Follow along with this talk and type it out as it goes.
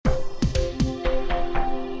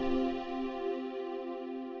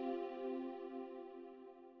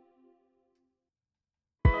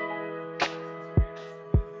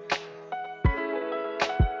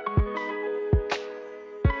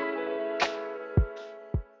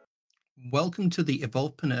Welcome to the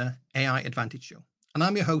Evolvepreneur AI Advantage Show. And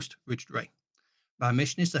I'm your host, Richard Ray. My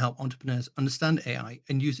mission is to help entrepreneurs understand AI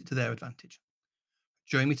and use it to their advantage.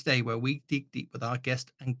 Join me today where we dig deep with our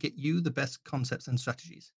guest and get you the best concepts and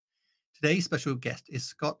strategies. Today's special guest is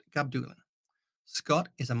Scott Gabdullin. Scott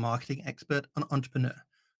is a marketing expert and entrepreneur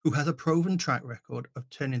who has a proven track record of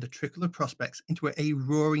turning the trickle of prospects into a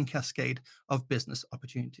roaring cascade of business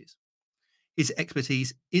opportunities. His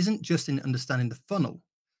expertise isn't just in understanding the funnel,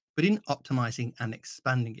 but in optimizing and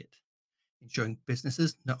expanding it, ensuring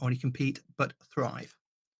businesses not only compete but thrive.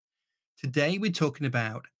 Today, we're talking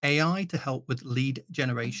about AI to help with lead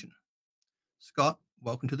generation. Scott,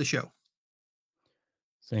 welcome to the show.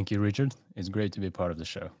 Thank you, Richard. It's great to be part of the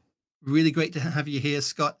show. Really great to have you here,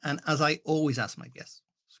 Scott. And as I always ask my guests,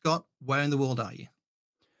 Scott, where in the world are you?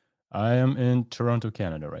 I am in Toronto,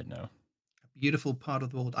 Canada right now. A beautiful part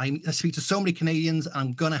of the world. I speak to so many Canadians.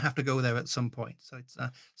 I'm going to have to go there at some point. So it's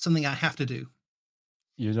something I have to do.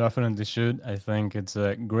 You definitely should. I think it's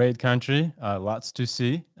a great country, lots to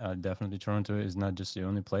see. Definitely, Toronto is not just the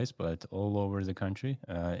only place, but all over the country.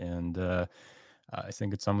 And I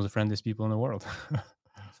think it's some of the friendliest people in the world.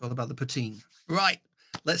 It's all about the poutine. Right.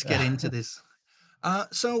 Let's get into this.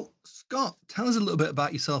 So, Scott, tell us a little bit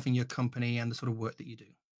about yourself and your company and the sort of work that you do.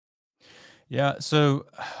 Yeah, so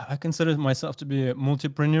I consider myself to be a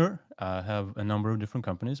multipreneur. I have a number of different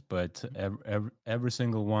companies, but every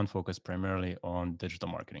single one focused primarily on digital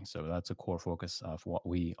marketing. So that's a core focus of what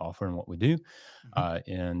we offer and what we do. Mhm.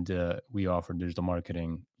 And we offer digital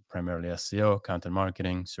marketing, primarily SEO, content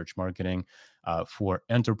marketing, search marketing, for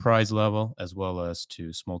enterprise level as well as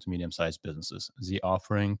to small to medium sized businesses. The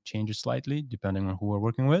offering changes slightly depending on who we're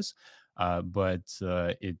working with, but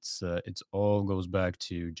it's all goes back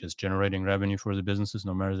to just generating revenue for the businesses,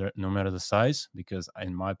 no matter the size, because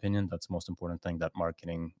in my opinion, that's the most important thing that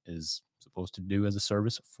marketing is supposed to do as a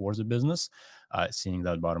service for the business. Seeing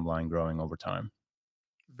that bottom line growing over time.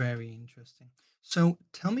 Very interesting. So,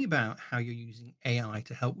 tell me about how you're using AI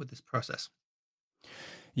to help with this process.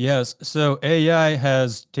 Yes, so AI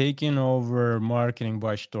has taken over marketing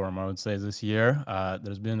by storm, I would say, this year.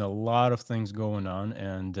 There's been a lot of things going on,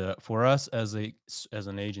 and for us as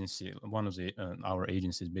an agency, one of the our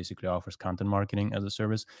agencies basically offers content marketing as a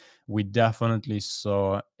service. We definitely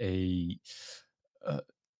saw uh,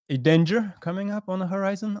 a danger coming up on the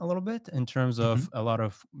horizon a little bit in terms Hmm. of a lot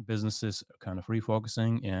of businesses kind of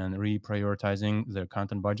refocusing and reprioritizing their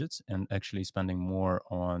content budgets and actually spending more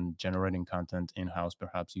on generating content in-house,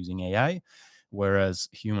 perhaps using AI, whereas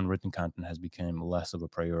human written content has become less of a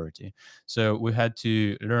priority. So we had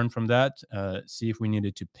to learn from that, see if we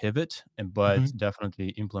needed to pivot, but Hmm. definitely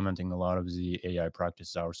implementing a lot of the AI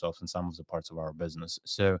practices ourselves in some of the parts of our business.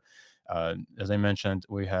 So as I mentioned,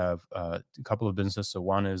 we have a couple of businesses. So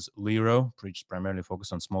one is Lero, which primarily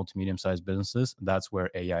focused on small to medium sized businesses. That's where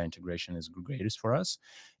AI integration is greatest for us,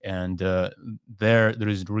 and there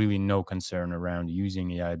is really no concern around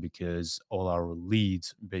using AI because all our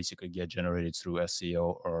leads basically get generated through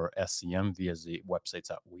SEO or SEM via the websites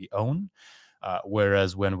that we own.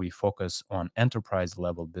 Whereas when we focus on enterprise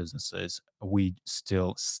level businesses, we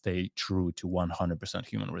still stay true to 100%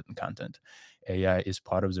 human written content. AI is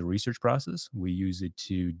part of the research process. We use it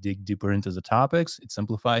to dig deeper into the topics. It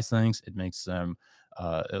simplifies things. It makes them,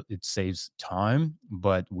 it saves time,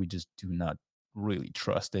 but we just do not really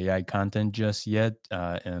trust AI content just yet.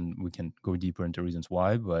 And we can go deeper into reasons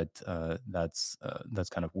why, but that's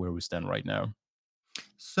kind of where we stand right now.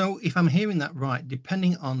 So, if I'm hearing that right,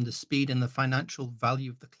 depending on the speed and the financial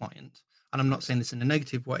value of the client, and I'm not Yes. saying this in a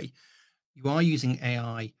negative way, you are using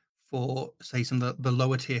AI for, say, some of the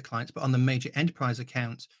lower tier clients, but on the major enterprise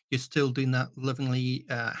accounts, you're still doing that lovingly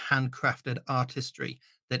handcrafted artistry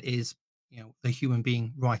that is, the human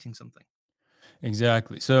being writing something.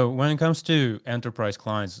 Exactly. So when it comes to enterprise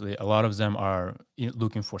clients, a lot of them are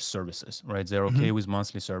looking for services, right? They're Hmm. okay with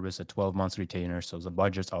monthly service, a 12 months retainer. So the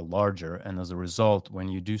budgets are larger. And as a result, when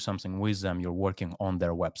you do something with them, you're working on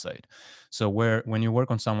their website. So when you work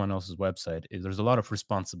on someone else's website, there's a lot of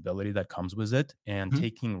responsibility that comes with it. And Hmm.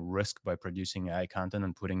 taking risk by producing AI content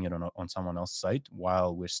and putting it on someone else's site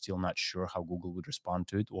while we're still not sure how Google would respond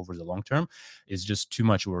to it over the long term is just too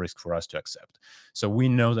much of a risk for us to accept. So we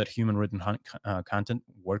know that human written content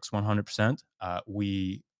works 100%.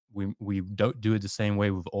 We don't do it the same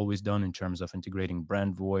way we've always done in terms of integrating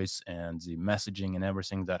brand voice and the messaging and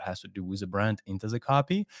everything that has to do with the brand into the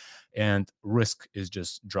copy, and risk is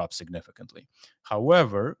just dropped significantly.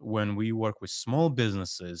 However, when we work with small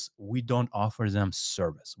businesses, we don't offer them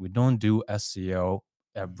service. We don't do SEO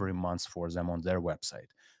every month for them on their website.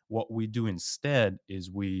 What we do instead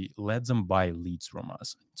is we let them buy leads from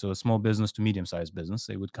us. So a small business to medium sized business,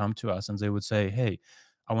 they would come to us and they would say, hey,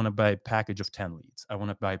 I want to buy a package of 10 leads. I want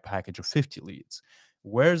to buy a package of 50 leads.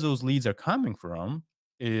 Where those leads are coming from,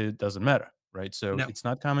 it doesn't matter, right? So No. it's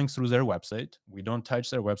not coming through their website. We don't touch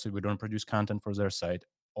their website. We don't produce content for their site.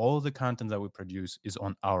 All the content that we produce is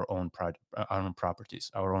on our own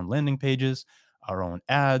properties, our own landing pages, our own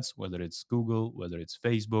ads, whether it's Google, whether it's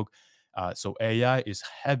Facebook. So AI is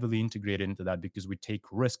heavily integrated into that because we take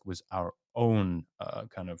risk with our own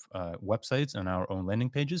websites and our own landing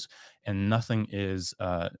pages, and nothing is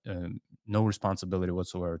no responsibility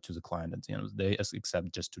whatsoever to the client at the end of the day,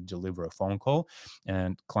 except just to deliver a phone call.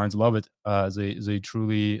 And clients love it. They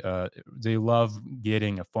truly they love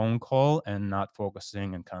getting a phone call and not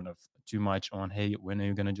focusing and kind of too much on, hey, when are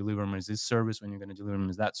you going to deliver them? Is this service? When you're going to deliver them?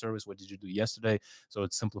 Is that service? What did you do yesterday? So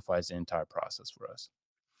it simplifies the entire process for us.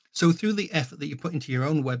 So through the effort that you put into your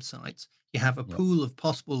own website, you have a Yeah. pool of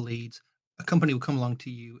possible leads. A company will come along to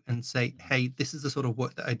you and say, Mhm. "Hey, this is the sort of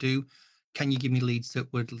work that I do. Can you give me leads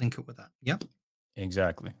that would link up with that?" Yeah,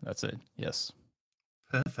 Exactly. That's it. Yes.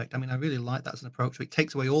 perfect. I mean, I really like that as an approach. It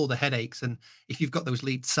takes away all the headaches, and if you've got those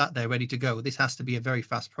leads sat there ready to go, this has to be a very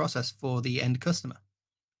fast process for the end customer.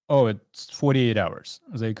 Oh, it's 48 hours.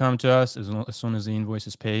 They come to us as soon as the invoice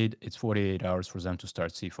is paid. It's 48 hours for them to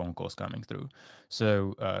start see phone calls coming through.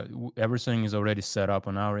 So everything is already set up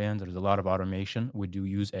on our end. There's a lot of automation. We do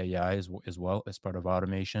use AI as well as part of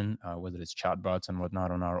automation, whether it's chatbots and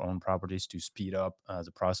whatnot on our own properties to speed up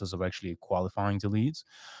the process of actually qualifying the leads.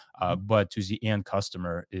 Mhm. But to the end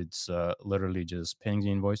customer, it's literally just paying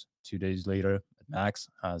the invoice. 2 days later, at max,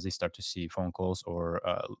 they start to see phone calls or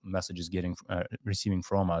messages getting receiving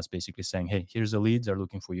from us, basically saying, "Hey, here's the leads. They're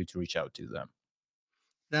looking for you to reach out to them."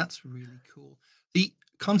 That's really cool. The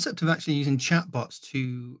concept of actually using chatbots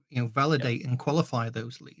to, Yep. validate and qualify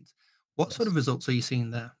those leads. What sort Yes. of results are you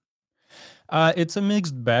seeing there? It's a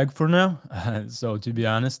mixed bag for now. So to be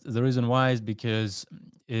honest, the reason why is because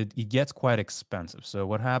it gets quite expensive. So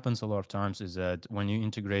what happens a lot of times is that when you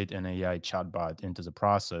integrate an AI chatbot into the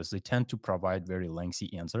process, they tend to provide very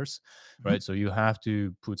lengthy answers, Mhm. right? So you have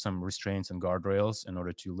to put some restraints and guardrails in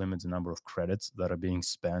order to limit the number of credits that are being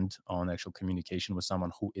spent on actual communication with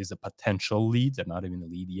someone who is a potential lead. They're not even a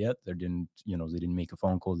lead yet. They didn't make a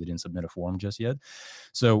phone call. They didn't submit a form just yet.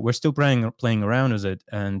 So we're still playing around with it,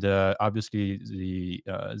 and obviously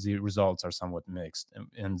the results are somewhat mixed.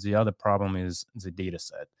 And the other problem is the data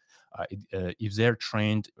set. If they're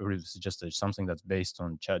trained, or if it's just something that's based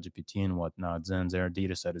on ChatGPT and whatnot, then their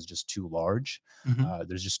data set is just too large. Mhm.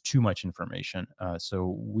 There's just too much information. So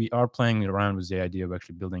we are playing around with the idea of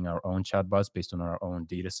actually building our own chatbots based on our own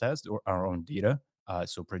data sets or our own data.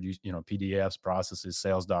 So produce, PDFs, processes,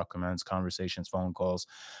 sales documents, conversations, phone calls,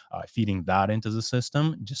 feeding that into the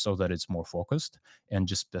system just so that it's more focused and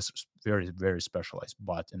just this very, very specialized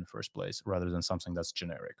bot in the first place rather than something that's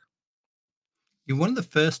generic. You're one of the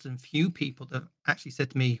first and few people that have actually said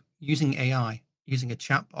to me using AI, using a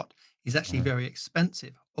chatbot is actually Mhm. very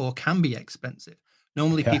expensive or can be expensive.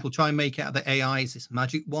 Normally, Yeah. people try and make out that AI is this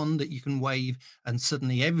magic wand that you can wave and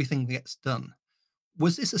suddenly everything gets done.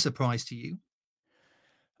 Was this a surprise to you?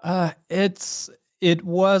 It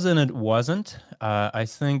was and it wasn't. I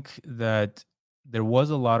think that there was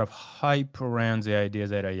a lot of hype around the idea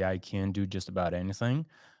that AI can do just about anything,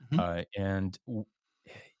 Mhm.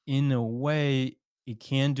 in a way, it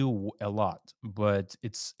can do a lot, but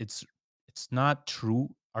it's not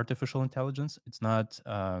true artificial intelligence. It's not. It's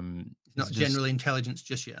It's not just general intelligence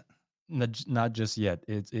just yet. not just yet.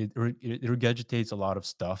 It regurgitates a lot of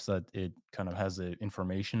stuff that it kind of has the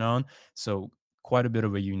information on. So quite a bit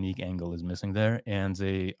of a unique angle is missing there. And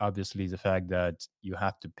obviously the fact that you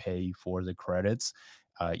have to pay for the credits,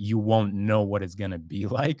 you won't know what it's gonna be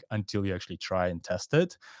like until you actually try and test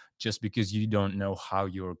it. Just because you don't know how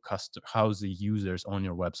the users on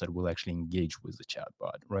your website will actually engage with the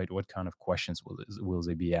chatbot, right? What kind of questions will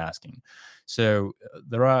they be asking? So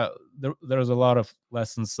there's a lot of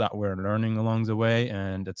lessons that we're learning along the way,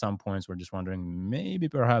 and at some points we're just wondering maybe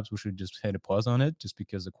perhaps we should just hit a pause on it, just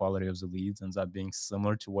because the quality of the leads ends up being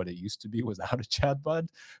similar to what it used to be without a chatbot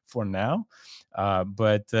for now.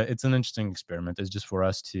 But it's an interesting experiment. It's just for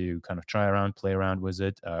us to kind of try around, play around with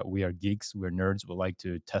it. We are geeks, we're nerds. We like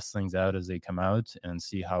to test things out as they come out and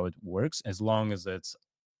see how it works, as long as it's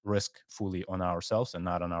risk fully on ourselves and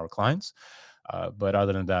not on our clients. But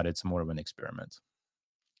other than that, it's more of an experiment.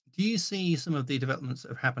 Do you see some of the developments that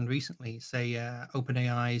have happened recently, say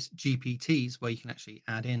OpenAI's GPTs, where you can actually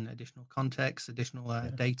add in additional context, additional Yeah.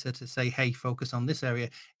 data to say, hey, focus on this area?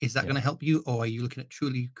 Is that Yeah. going to help you, or are you looking at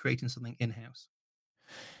truly creating something in house?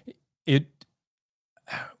 It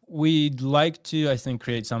We'd like to, I think,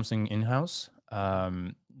 create something in-house.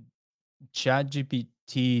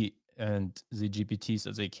 ChatGPT and the GPTs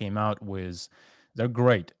that they came out with, they're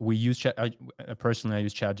great. We use Chat. Personally, I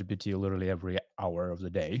use ChatGPT literally every hour of the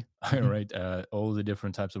day. Mhm. Right, all the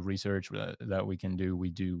different types of research that we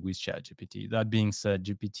do with ChatGPT. That being said,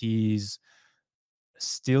 GPTs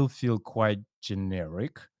still feel quite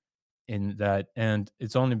generic in that, and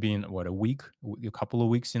it's only been what, a couple of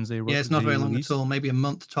weeks since Yeah, it's not they very long at released. all, maybe a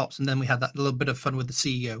month tops, and then we had that little bit of fun with the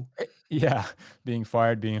CEO. Yeah, being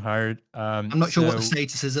fired, being hired. I'm not sure what the So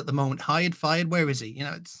status is at the moment. Hired, fired, where is he?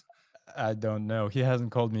 It's I don't know. He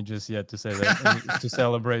hasn't called me just yet to say that to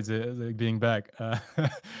celebrate the being back.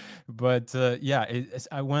 But yeah,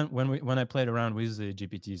 when I played around with the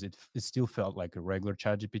GPTs, it still felt like a regular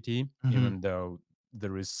Chat GPT, Mhm. even though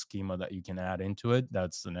there is schema that you can add into it.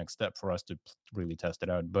 That's the next step for us to really test it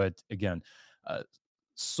out. But again, uh,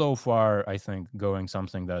 so far, I think going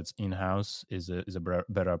something that's in house is a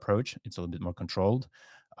better approach. It's a little bit more controlled,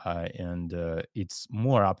 and it's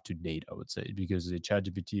more up to date, I would say, because the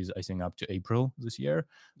ChatGPT is, I think, up to April this year.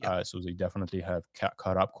 Yeah. So they definitely have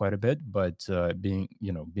caught up quite a bit. But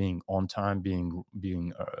being on time, being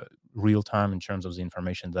real time in terms of the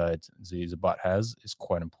information that the bot has is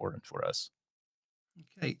quite important for us.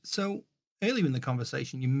 Okay. So earlier in the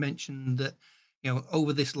conversation, you mentioned that,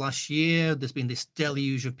 over this last year, there's been this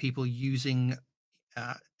deluge of people using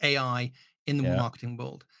AI in the Yeah. marketing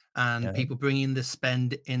world and Yeah. people bringing the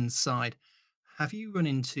spend inside. Have you run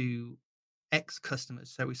into ex customers,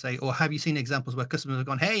 so we say, or have you seen examples where customers have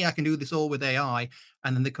gone, "Hey, I can do this all with AI,"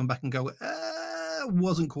 and then they come back and go,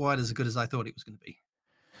 wasn't quite as good as I thought it was going to be."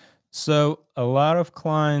 So a lot of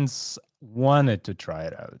clients wanted to try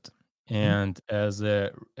it out. Mhm. And as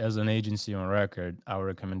an agency on record, our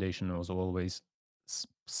recommendation was always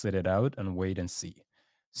sit it out and wait and see.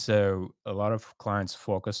 So a lot of clients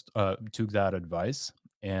took that advice,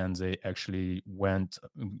 and they actually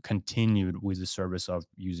continued with the service of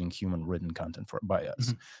using human written content by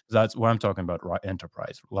us. Mhm. That's what I'm talking about, right?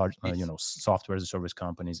 Enterprise, large, Yes. software as a service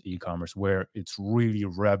companies, Yeah. e-commerce, where it's really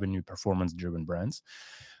revenue performance driven brands.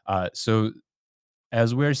 So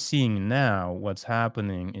as we're seeing now, what's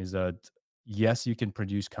happening is that yes, you can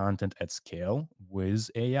produce content at scale with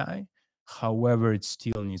AI. However, it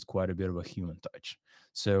still needs quite a bit of a human touch.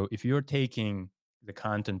 So if you're taking the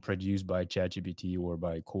content produced by ChatGPT or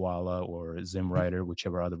by Koala or Mhm. ZimWriter,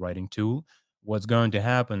 whichever other writing tool, what's going to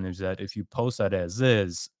happen is that if you post that as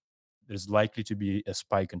is, there's likely to be a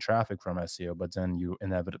spike in traffic from SEO, but then you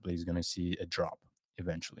inevitably is going to see a drop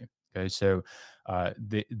eventually. Okay, so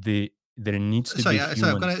there needs to be So I've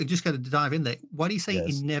human. got to just got to dive in there. Why do you say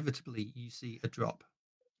Yes, inevitably you see a drop?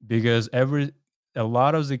 because every a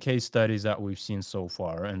lot of the case studies that we've seen so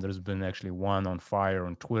far, and there's been actually one on fire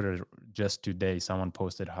on Twitter just today. Someone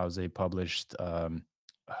posted how they published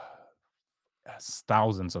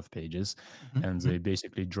thousands of pages, Mhm. and Mhm. they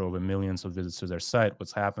basically drove a millions of visits to their site.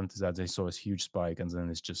 What's happened is that they saw a huge spike, and then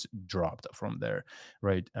it's just dropped from there,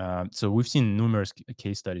 right? So we've seen numerous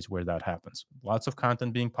case studies where that happens. Lots of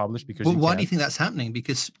content being published because Well, you why do you can. think that's happening?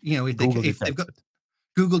 Because Google if they've detects got it.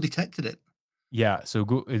 Google detected it. Yeah, so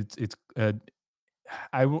it's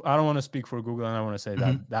I don't want to speak for Google, and I want to say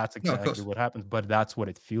that Mhm. that's No, of exactly course. what happens, but that's what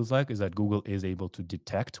it feels like, is that Google is able to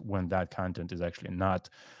detect when that content is actually not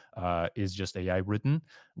is just AI written,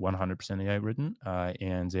 100% AI written,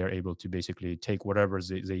 and they're able to basically take whatever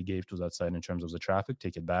they gave to that site in terms of the traffic,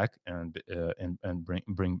 take it back, and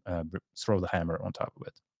throw the hammer on top of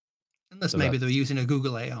it. Unless So maybe they're that's using a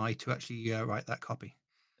Google AI to actually write that copy.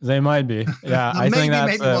 they might be, yeah. Now, I think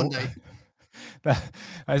that's maybe one day.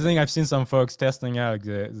 I think I've seen some folks testing out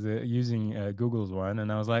the using Google's one,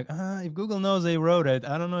 and I was like, if Google knows they wrote it,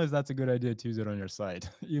 I don't know if that's a good idea to use it on your site,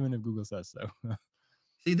 even if Google says so.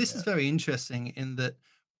 See, this is Yeah. very interesting in that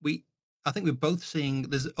we, I think we're both seeing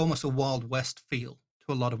there's almost a Wild West feel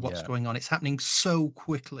to a lot of what's Yeah. going on. It's happening so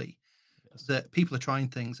quickly Yes. that people are trying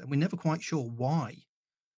things and we're never quite sure why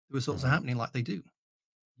the results are Mhm. happening like they do.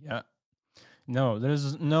 Yeah. No,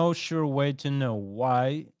 there's no sure way to know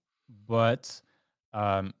why, but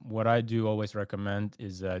what I do always recommend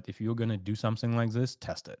is that if you're gonna do something like this,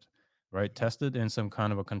 test it. Right? Mhm. Test it in some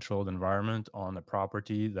kind of a controlled environment on a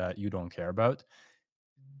property that you don't care about.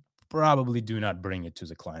 Probably do not bring it to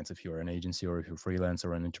the clients if you're an agency or if you're freelance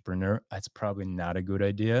or an entrepreneur. It's probably not a good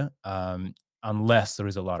idea, unless there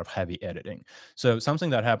is a lot of heavy editing. So something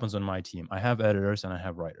that happens on my team, I have editors and I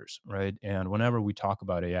have writers, right? And whenever we talk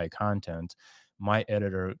about AI content, my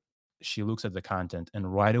editor, she looks at the content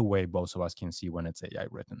and right away both of us can see when it's AI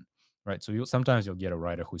written. Right. So sometimes you'll get a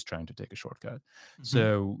writer who's trying to take a shortcut. Mhm.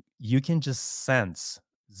 So you can just sense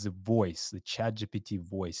the voice, the chat GPT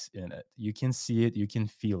voice in it. You can see it, you can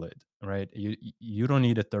feel it, right? You don't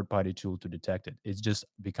need a third party tool to detect it. It just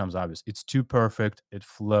becomes obvious. It's too perfect. It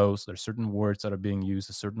flows. There's certain words that are being used,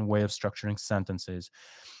 a certain way of structuring sentences.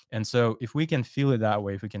 And so if we can feel it that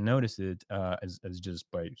way, if we can notice it as just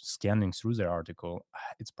by scanning through the article,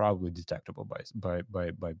 it's probably detectable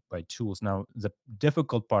by tools. Now, the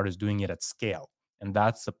difficult part is doing it at scale. And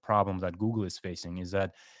that's the problem that Google is facing, is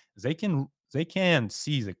that they can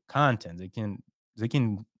see the content, they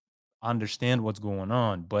can understand what's going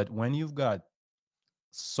on, but when you've got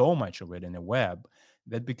so much of it in the web,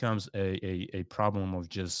 that becomes a problem of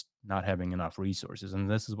just not having enough resources. And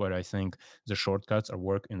this is what I think the shortcuts are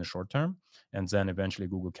work in the short term. And then eventually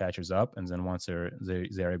Google catches up. And then once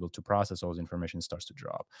they're able to process all the information, it starts to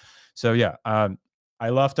drop. So yeah, I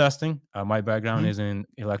love testing. My background Mhm. is in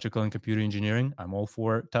electrical and computer engineering. I'm all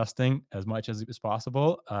for testing as much as is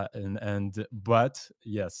possible. And but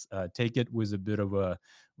yes, take it with a bit of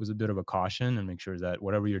a caution and make sure that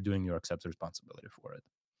whatever you're doing, you accept the responsibility for it.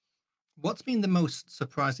 What's been the most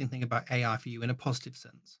surprising thing about AI for you in a positive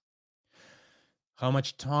sense? How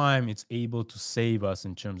much time it's able to save us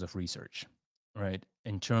in terms of research, right?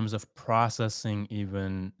 In terms of processing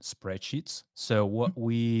even spreadsheets. So Mhm. what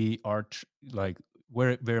we are like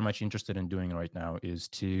we're very much interested in doing right now is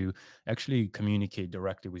to actually communicate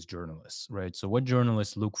directly with journalists, right? So what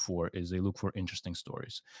journalists look for is they look for interesting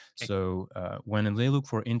stories. Okay. So when they look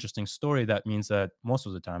for interesting story, that means that most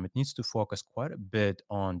of the time it needs to focus quite a bit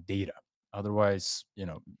on data. Otherwise,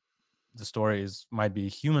 the story is might be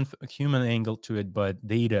human angle to it, but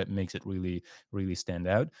data makes it really stand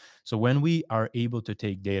out. So when we are able to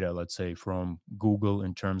take data, let's say from Google,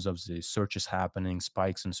 in terms of the searches happening,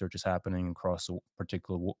 spikes in searches happening across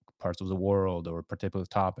particular parts of the world, or particular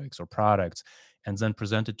topics or products, and then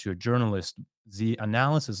present it to a journalist, the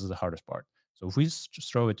analysis is the hardest part. So if we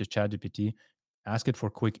just throw it to ChatGPT, ask it for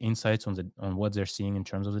quick insights on what they're seeing in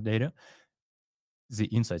terms of the data, the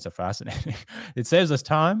insights are fascinating. It saves us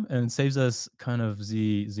time, and it saves us kind of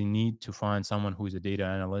the need to find someone who is a data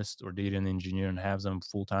analyst or data engineer and have them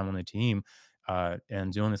full time on the team.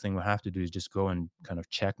 And the only thing we have to do is just go and kind of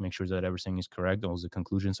check, make sure that everything is correct, all the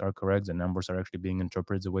conclusions are correct, the numbers are actually being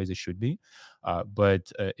interpreted the way they should be.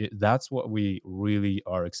 That's what we really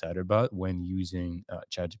are excited about when using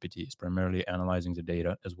ChatGPT, is primarily analyzing the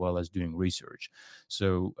data as well as doing research.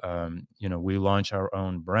 So, we launch our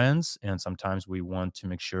own brands, and sometimes we want to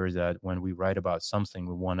make sure that when we write about something,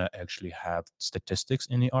 we want to actually have statistics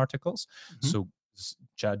in the articles. Mhm. So,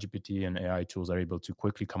 ChatGPT and AI tools are able to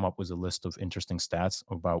quickly come up with a list of interesting stats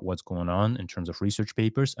about what's going on in terms of research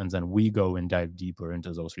papers. And then we go and dive deeper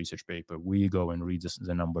into those research papers. We go and read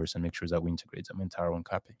the numbers and make sure that we integrate them into our own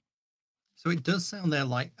copy. So it does sound there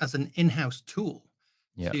like as an in-house tool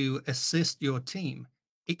Yeah, to assist your team,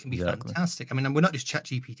 it can be exactly. fantastic. I mean, and we're not just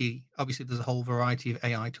ChatGPT. Obviously, there's a whole variety of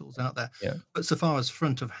AI tools out there. Yeah, But so far as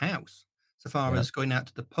front of house, so far yeah. as going out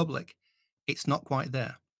to the public, it's not quite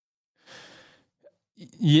there.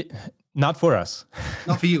 Not for us.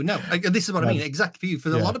 Not for you. No, this is what I Not, mean. Exactly for you. For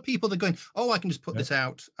a yeah, lot of people, they're going, "Oh, I can just put yeah, this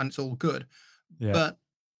out and it's all good." yeah. But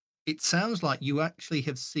it sounds like you actually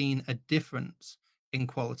have seen a difference in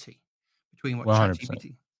quality between what 100%.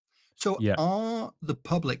 ChatGPT. So Yeah. are the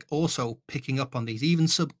public also picking up on these, even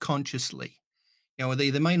subconsciously?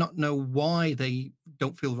 They may not know why they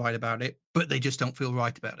don't feel right about it, but they just don't feel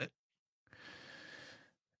right about it.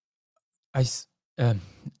 I s um,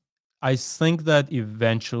 I think that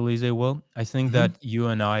eventually they will. I think Mhm. that you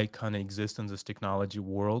and I kinda exist in this technology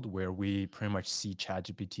world where we pretty much see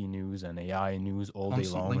ChatGPT news and AI news all day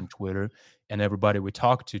long Constantly. on Twitter, and everybody we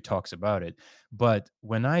talk to talks about it. But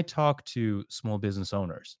when I talk to small business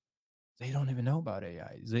owners, they don't even know about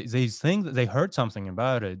AI. They think that they heard something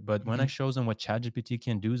about it, but when I Mhm. show them what ChatGPT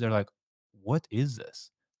can do, they're like, "What is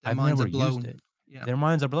this? Their I've minds never are used blown. it." Yeah. Their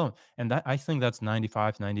minds are blown, and that I think that's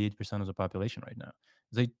 95, 98% of the population right now.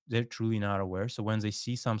 They're truly not aware. So when they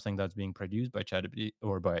see something that's being produced by ChatGPT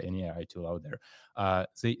or by any AI tool out there,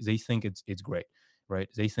 they think it's great, right?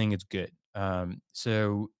 They think it's good.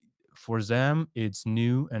 So for them it's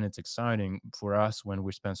new and it's exciting. For us, when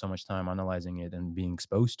we spend so much time analyzing it and being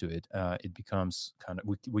exposed to it, it becomes kind of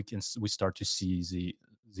we start to see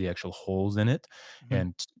the actual holes in it, Mhm.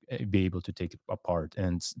 and be able to take it apart,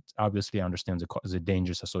 and obviously understand the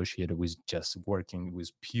dangers associated with just working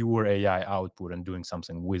with pure AI output and doing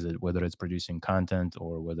something with it, whether it's producing content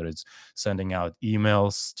or whether it's sending out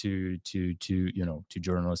emails to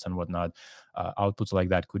journalists and whatnot. Outputs like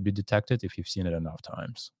that could be detected if you've seen it enough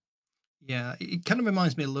times. Yeah, it kind of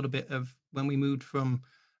reminds me a little bit of when we moved from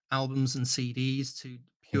albums and CDs to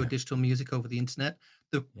pure Yeah, digital music over the internet.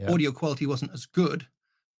 The yeah, audio quality wasn't as good,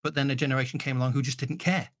 but then a generation came along who just didn't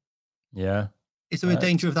care. Yeah. Is there a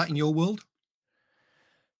danger of that That's in your world?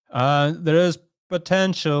 There is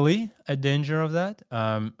potentially a danger of that.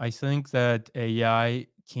 I think that AI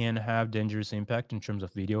can have dangerous impact in terms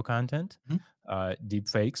of video content, Mhm. deep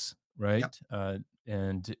fakes, Yep. right?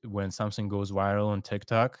 And when something goes viral on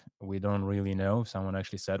TikTok, we don't really know if someone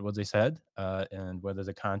actually said what they said, and whether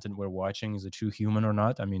the content we're watching is a true human or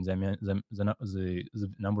not. I mean,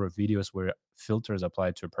 the number of videos where filters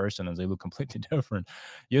applied to a person and they look completely different.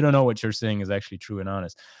 You don't know what you're saying is actually true and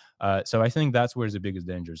honest. So I think that's where the biggest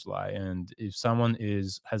dangers lie. And if someone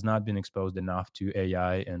has not been exposed enough to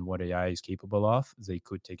AI and what AI is capable of, they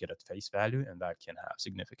could take it at face value, and that can have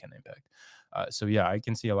significant impact. So yeah, I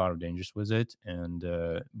can see a lot of dangers with it. And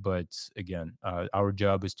but again, our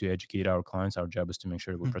job is to educate our clients. Our job is to make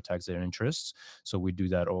sure we Mhm. protect their interests. So we do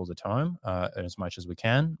that all the time, as much as we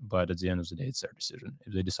can. But at the end of the day, it's their decision.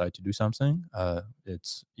 If they decide to do something,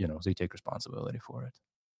 it's they take responsibility for it.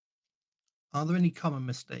 Are there any common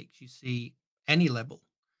mistakes you see any level,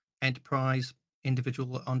 enterprise,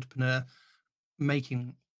 individual entrepreneur,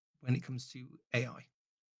 making when it comes to AI?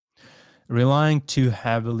 Relying too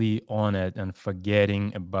heavily on it and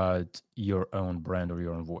forgetting about your own brand or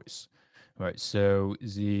your own voice. Right. So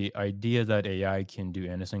the idea that AI can do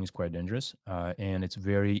anything is quite dangerous, and it's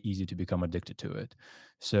very easy to become addicted to it.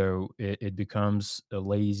 So it becomes a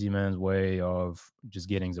lazy man's way of just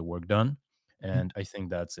getting the work done. Mhm. And I think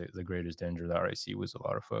that's the greatest danger that I see with a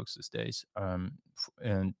lot of folks these days.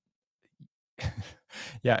 And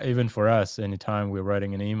yeah, even for us, anytime we're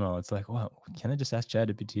writing an email, it's like, well, can I just ask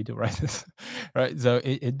ChatGPT to write this? Right. So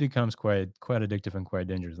it becomes quite addictive and quite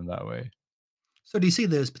dangerous in that way. So do you see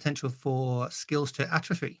there's potential for skills to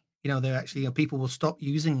atrophy? They're actually, people will stop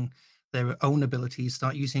using their own abilities,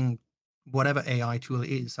 start using whatever AI tool it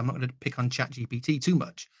is. I'm not going to pick on ChatGPT too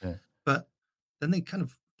much, Yeah. but then they kind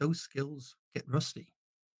of those skills get rusty.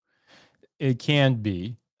 It can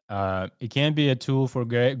be. It can be a tool for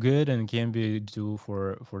good, and it can be a tool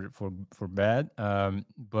for bad.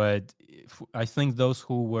 But I think those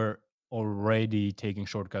who were already taking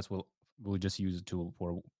shortcuts will just use a tool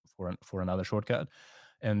for another shortcut.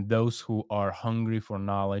 And those who are hungry for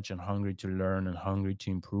knowledge and hungry to learn and hungry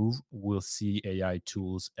to improve will see AI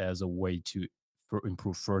tools as a way to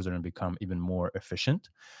improve further and become even more efficient.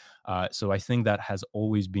 So I think that has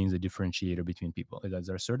always been the differentiator between people. Is that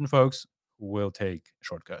there are certain folks who will take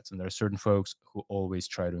shortcuts, and there are certain folks who always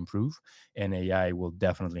try to improve. And AI will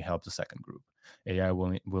definitely help the second group. AI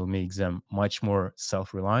will make them much more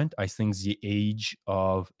self reliant. I think the age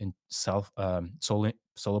of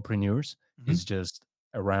solopreneurs Mhm. is just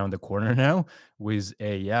around the corner now. With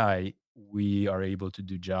AI, we are able to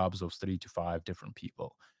do jobs of 3 to 5 different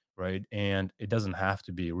people, right? And it doesn't have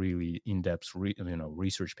to be really in-depth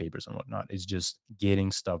research papers and whatnot. It's just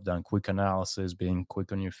getting stuff done, quick analysis, being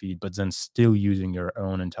quick on your feet, but then still using your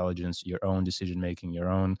own intelligence, your own decision making, your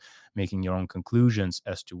own making your own conclusions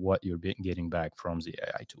as to what you're getting back from the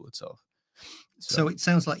AI tool itself. So So it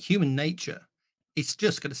sounds like human nature, it's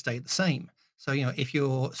just going to stay the same. So, if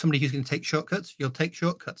you're somebody who's going to take shortcuts, you'll take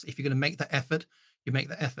shortcuts. If you're going to make that effort, you make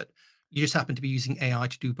that effort. You just happen to be using AI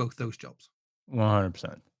to do both those jobs.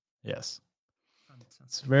 100%. Yes.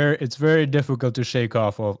 Fantastic. It's very difficult to shake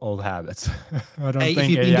off of old habits. I don't Hey, if think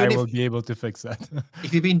you've been AI doing it, will be able to fix that.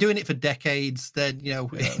 if you've been doing it for decades, then Yeah,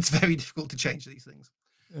 it's very difficult to change these things.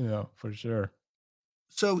 yeah, for sure.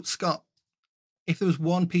 So, Scott, if there was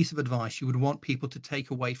one piece of advice you would want people to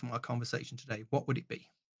take away from our conversation today, what would it be?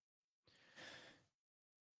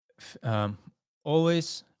 f- um,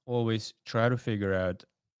 always try to figure out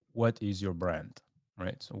what is your brand,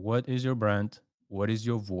 right? So what is your brand, what is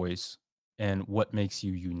your voice, and what makes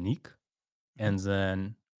you unique. Mhm. And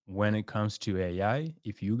then when it comes to AI,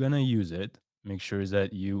 if you're going to use it, make sure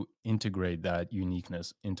that you integrate that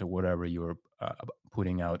uniqueness into whatever you're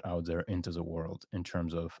putting out there into the world in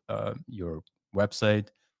terms of your website,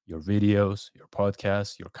 your videos, your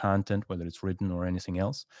podcasts, your content, whether it's written or anything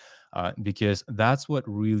else, because that's what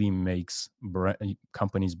really makes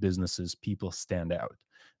companies, businesses, people stand out,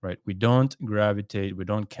 right? We don't gravitate, we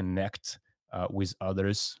don't connect with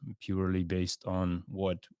others purely based on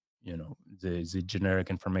what the generic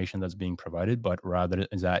information that's being provided, but rather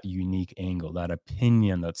that unique angle, that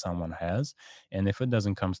opinion that someone has. And if it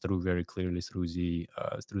doesn't come through very clearly through the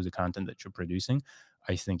content that you're producing,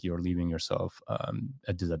 I think you're leaving yourself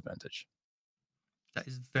at disadvantage. That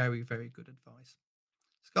is very, very good advice.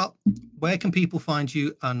 Scott, where can people find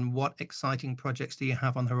you and what exciting projects do you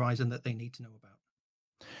have on the horizon that they need to know about?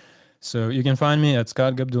 So you can find me at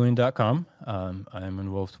scottgabdullin.com. I'm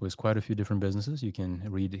involved with quite a few different businesses. You can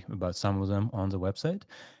read about some of them on the website.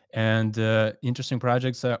 And interesting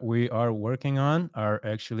projects that we are working on are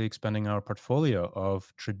actually expanding our portfolio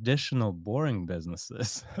of traditional boring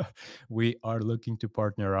businesses. We are looking to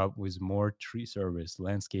partner up with more tree service,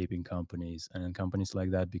 landscaping companies, and companies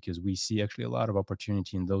like that because we see actually a lot of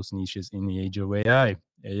opportunity in those niches in the age of AI.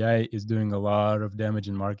 AI is doing a lot of damage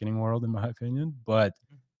in marketing world, in my opinion, but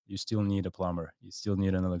you still need a plumber, you still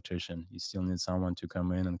need an electrician, you still need someone to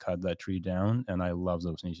come in and cut that tree down. And I love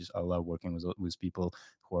those niches. I love working with people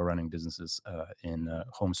who are running businesses in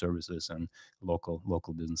home services and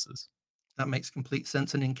local businesses. That makes complete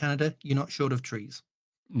sense. And in Canada, you're not short of trees.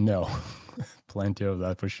 No, plenty of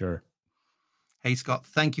that for sure. Hey, Scott,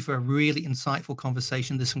 thank you for a really insightful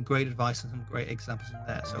conversation. There's some great advice and some great examples in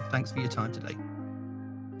there. So thanks for your time today.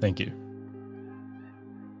 Thank you.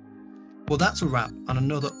 Well, that's a wrap on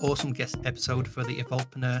another awesome guest episode for the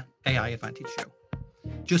Evolvepreneur AI Advantage show.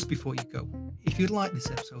 Just before you go, if you'd like this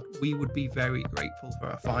episode, we would be very grateful for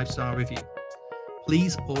a 5-star review.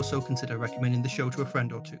 Please also consider recommending the show to a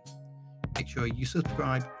friend or two. Make sure you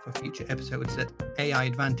subscribe for future episodes at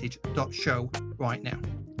aiadvantage.show right now.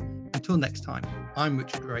 Until next time, I'm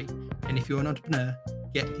Richard Ray, and if you're an entrepreneur,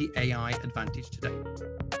 get the AI advantage today.